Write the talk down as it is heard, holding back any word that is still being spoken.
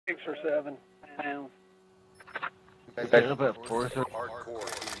or 7 pounds. That's a bit force.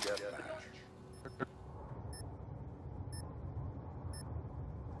 Hardcore team deathmatch.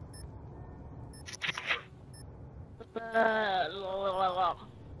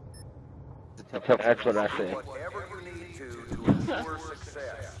 That's what I say. Whatever you need to ensure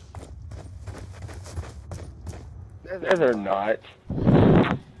success. No, they're not. We've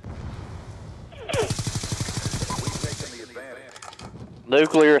taken the advantage.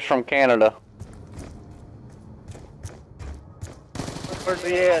 Nuclear's from Canada. Where's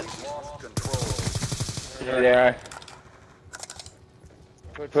he at? Lost control. Yeah.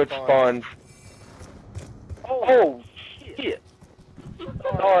 Put spawns. Oh, shit.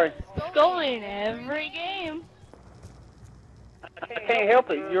 Sorry. Going every game. I can't help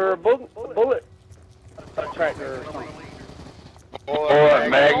it. You're a bullet tractor or something. Or a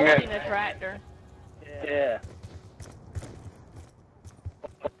magnet. Holding a tractor. Yeah.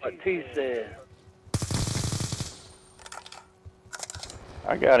 What T said.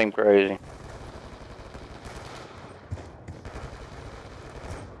 I got him crazy.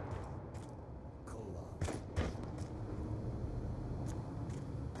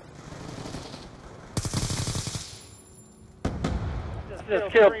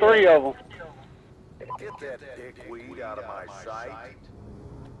 Just killed 3 of them. Get that dickweed out of my sight.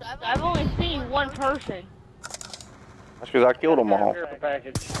 I've only seen one person. That's because I killed them all. Care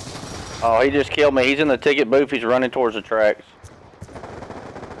package. Oh, he just killed me. He's in the ticket booth. He's running towards the tracks.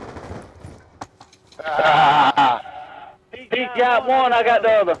 He got one, I got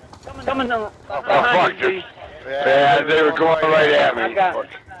the other. Coming behind you. Yeah, they were going right at me. I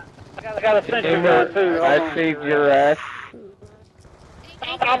got a sentry gun too. I saved your ass.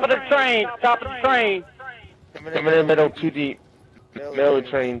 Top of the train, top of the train. Coming in the middle, too deep. Middle of the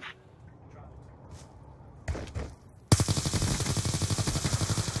trains.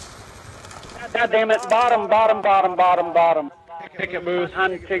 God damn it, bottom. Ticket booth.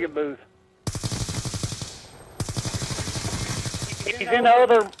 Behind the ticket booth. He's in the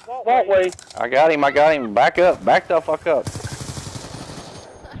other walkway. I got him. Back up. Back the fuck up.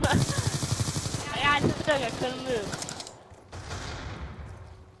 I got stuck. I couldn't move.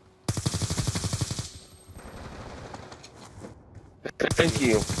 Thank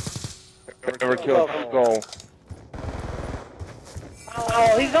you. Never killed Skull.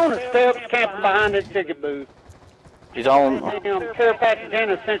 Oh, he's on the steps camping behind the ticket booth. He's on. Damn, care package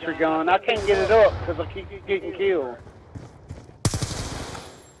and a sentry gun. I can't get it up because I keep getting killed.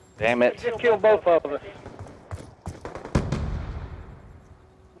 Damn it. Just killed both of us.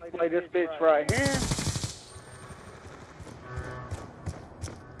 Play this bitch right here.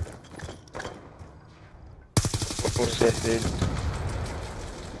 Oh shit, dude.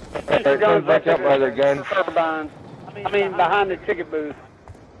 Sentry guns back up by their guns. Turbines. I mean, behind the ticket booth.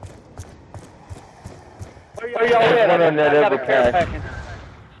 Where y'all at? One on that I got a care overpass. package.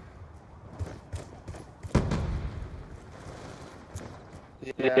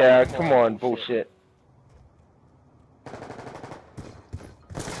 Yeah, come on, bullshit.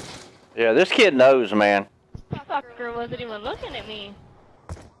 Yeah, this kid knows, man. Fucker wasn't even looking at me.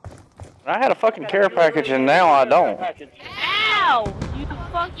 I had a fucking care package and now I don't. Ow! You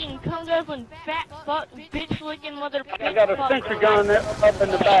fucking come up and fat fuck bitch looking motherfucker. I got a sentry gun up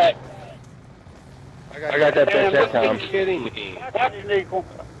in the back. I got that bitch that time. Kidding me. Watch it, Nickel.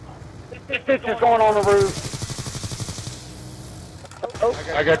 This bitch is going on the roof. Oh,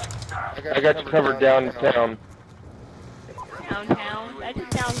 I got you covered downtown. Downtown? That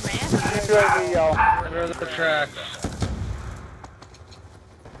just sounds nasty. UAV, y'all. Under the tracks.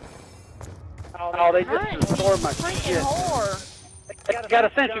 Oh, they just destroyed my Freaking shit. whore. Got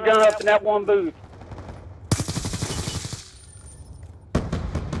a sentry gun up in that one booth.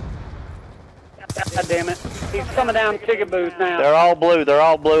 God damn it. He's coming down the ticket booth now. They're all blue. They're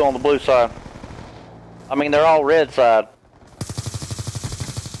all blue on the blue side. I mean, they're all red side.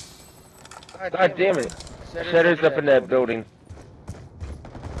 God damn it. Shutters up in that building.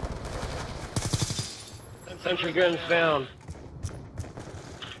 Sentry guns down.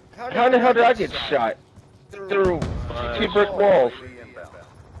 How the hell did I get shot? Through 2 brick walls.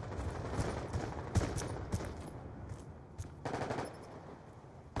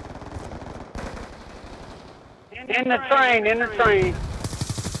 In the train. And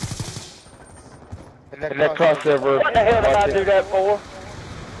that crossover. What the hell did I do that for?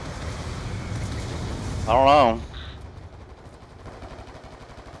 I don't know.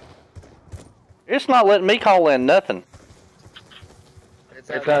 It's not letting me call in nothing.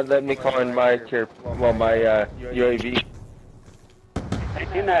 It's not letting me call in my UAV.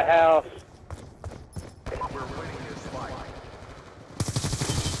 In that house. We're winning this fight.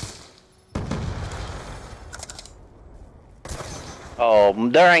 Oh,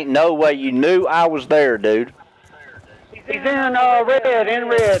 there ain't no way you knew I was there, dude. He's in red, in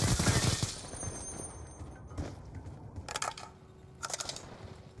red.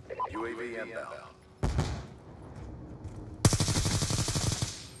 UAV inbound.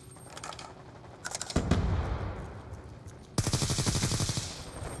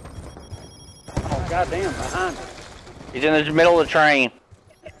 Oh, goddamn, behind us. He's in the middle of the train.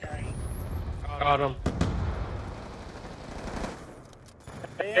 Got him.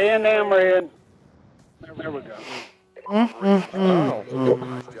 And damn red. There we go. Nice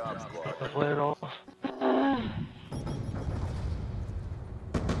job, squad. Little.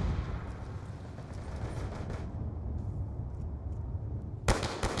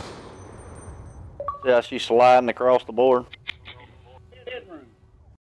 Yeah, she's sliding across the board.